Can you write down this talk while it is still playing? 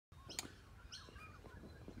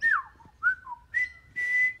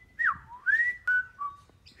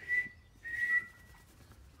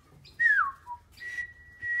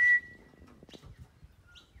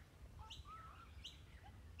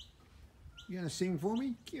You gonna sing for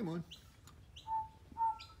me? Come on.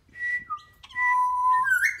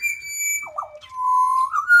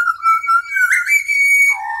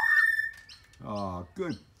 Oh,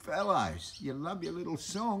 good fellows. You love your little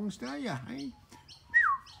songs, don't you, hey?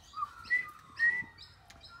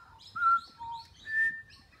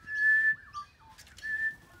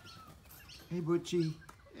 Hey, Butchie.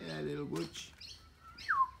 Yeah, little Butch.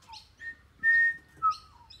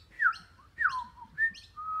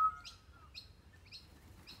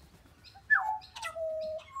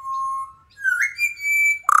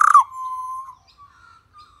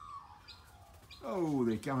 Oh,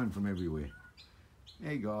 they're coming from everywhere.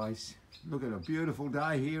 Hey guys, look at a beautiful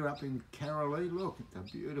day here up in Carolee. Look at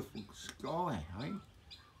the beautiful sky, hey?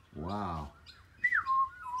 Wow.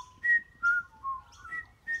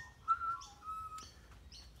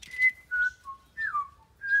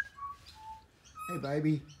 Hey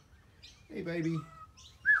baby. Hey baby.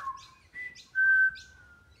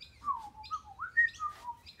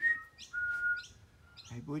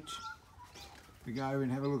 Hey Butch. We go over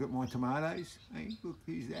and have a look at my tomatoes. Hey, look,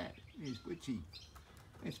 who's that? There's Butchie.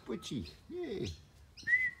 That's Butchie, yeah.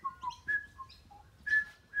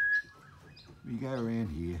 We go around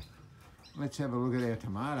here. Let's have a look at our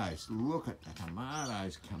tomatoes. Look at the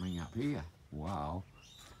tomatoes coming up here. Wow.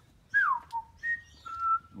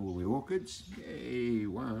 All the orchids. Yay,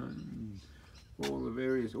 one. All the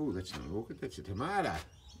various, oh, that's not an orchid, that's a tomato.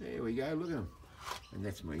 There we go, look at them. And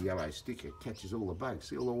that's my yellow sticker. It catches all the bugs.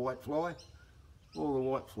 See all the white fly? All the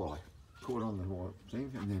white fly caught on the white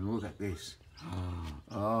thing. And then look at this.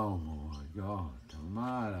 Oh my God,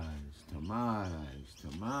 tomatoes, tomatoes,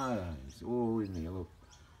 tomatoes, all in there, look.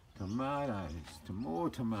 Tomatoes, more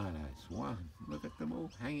tomatoes. One, look at them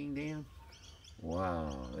all hanging down.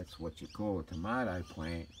 Wow, that's what you call a tomato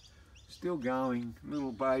plant. Still going,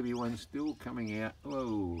 little baby ones still coming out.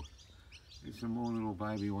 Whoa, there's some more little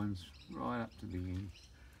baby ones right up to the end.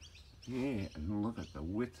 Yeah, and look at the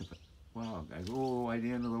width of it. Wow, it goes all the way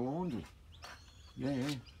down to the laundry. Yeah,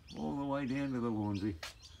 all the way down to the laundry.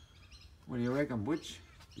 What do you reckon, Butch?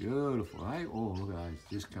 Beautiful, eh? Oh, look at those,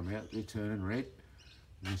 just come out, they're turning red.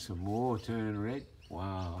 There's some more turning red.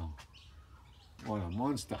 Wow, what a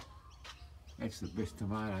monster. That's the best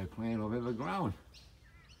tomato plant I've ever grown.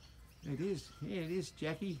 It is, yeah it is,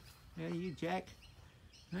 Jackie. How are you, Jack?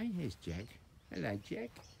 Hey, here's Jack. Hello,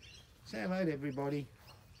 Jack. Say hello to everybody.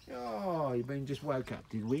 Oh, you've been just woke up,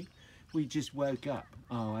 did we? We just woke up.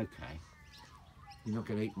 Oh, okay. You're not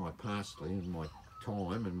going to eat my parsley and my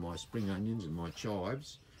thyme and my spring onions and my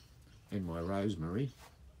chives and my rosemary.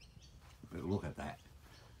 But look at that.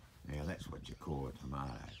 Now that's what you call a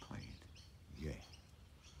tomato.